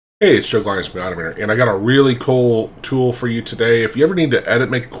Hey, it's Joe Glines, my Automator, and I got a really cool tool for you today. If you ever need to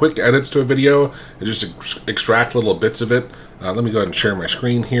make quick edits to a video and just extract little bits of it, let me go ahead and share my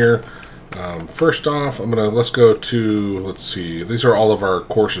screen here. First off, let's go to, let's see, these are all of our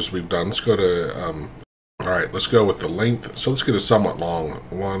courses we've done. Let's go to, all right, let's go with the length. So let's get a somewhat long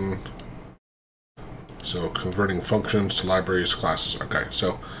one. So converting functions to libraries, classes. Okay,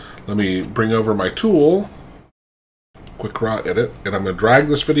 so let me bring over my tool. Quick raw edit, and I'm going to drag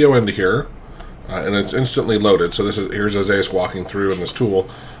this video into here, and it's instantly loaded. So here's Isaiah walking through in this tool.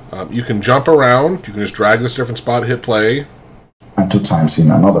 You can jump around. You can just drag this different spot, hit play, and 2 times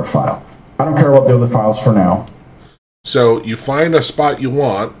in another file. I don't care about the other files for now. So you find a spot you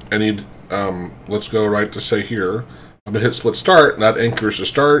want, and you let's go right to say here. I'm going to hit split start, and that anchors the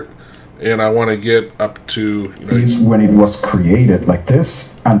start. And I want to get up to when it was created like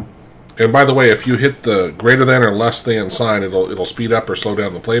this. And by the way, if you hit the greater than or less than sign, it'll speed up or slow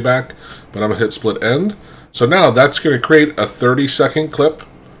down the playback. But I'm going to hit split end. So now that's going to create a 30-second clip,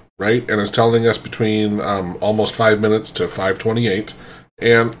 right? And it's telling us between almost 5 minutes to 5:28.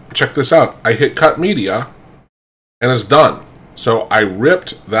 And check this out. I hit cut media, and it's done. So I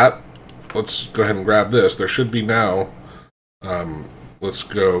ripped that. Let's go ahead and grab this. There should be now. Let's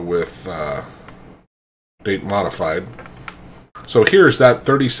go with date modified. So here's that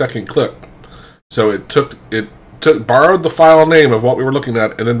 30-second clip. So it borrowed the file name of what we were looking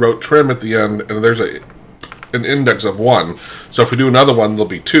at and then wrote trim at the end, and there's an index of 1. So if we do another one, there'll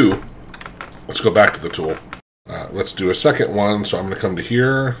be 2. Let's go back to the tool. Let's do a second one. So I'm going to come to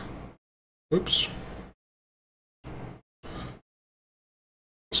here. Oops.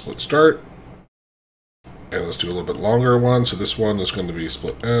 Split start. And let's do a little bit longer one. So this one is going to be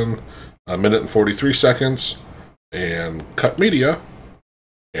split end. 1 minute and 43 seconds. And cut media,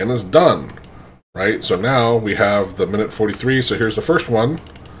 and it's done, right? So now we have the minute 43. So here's the first one.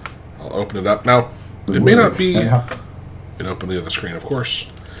 I'll open it up. Now, it may not be, and open the other screen, of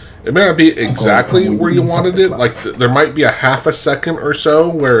course. It may not be exactly where you wanted it. Like, there might be a half a second or so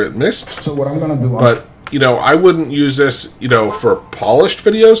where it missed. So what I'm going to do... But, I wouldn't use this, for polished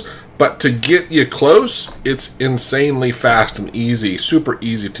videos. But to get you close, it's insanely fast and easy, super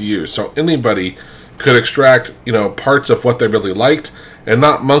easy to use. So anybody could extract, parts of what they really liked and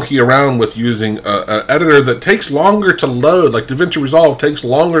not monkey around with using an editor that takes longer to load. Like DaVinci Resolve takes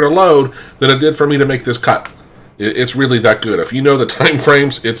longer to load than it did for me to make this cut. It's really that good. If you know the time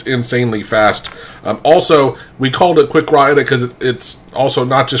frames, it's insanely fast. Also, we called it Quick Raw Edit because it's also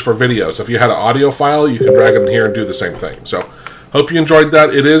not just for videos. If you had an audio file, you can drag it in here and do the same thing. So, hope you enjoyed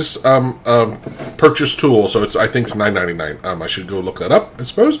that. It is a purchase tool, so I think it's $9.99. I should go look that up, I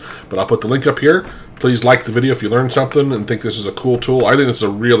suppose. But I'll put the link up here. Please like the video if you learned something and think this is a cool tool. I think it's a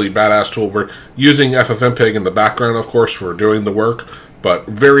really badass tool. We're using FFmpeg in the background, of course, for doing the work. But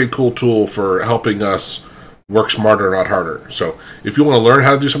very cool tool for helping us work smarter, not harder. So if you want to learn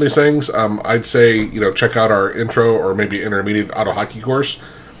how to do some of these things, I'd say check out our intro or maybe intermediate auto hotkey course.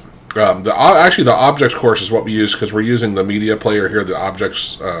 Actually, the objects course is what we use because we're using the media player here, the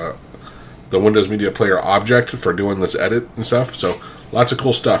objects, the Windows Media Player object for doing this edit and stuff. So lots of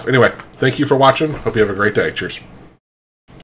cool stuff. Anyway, thank you for watching. Hope you have a great day. Cheers.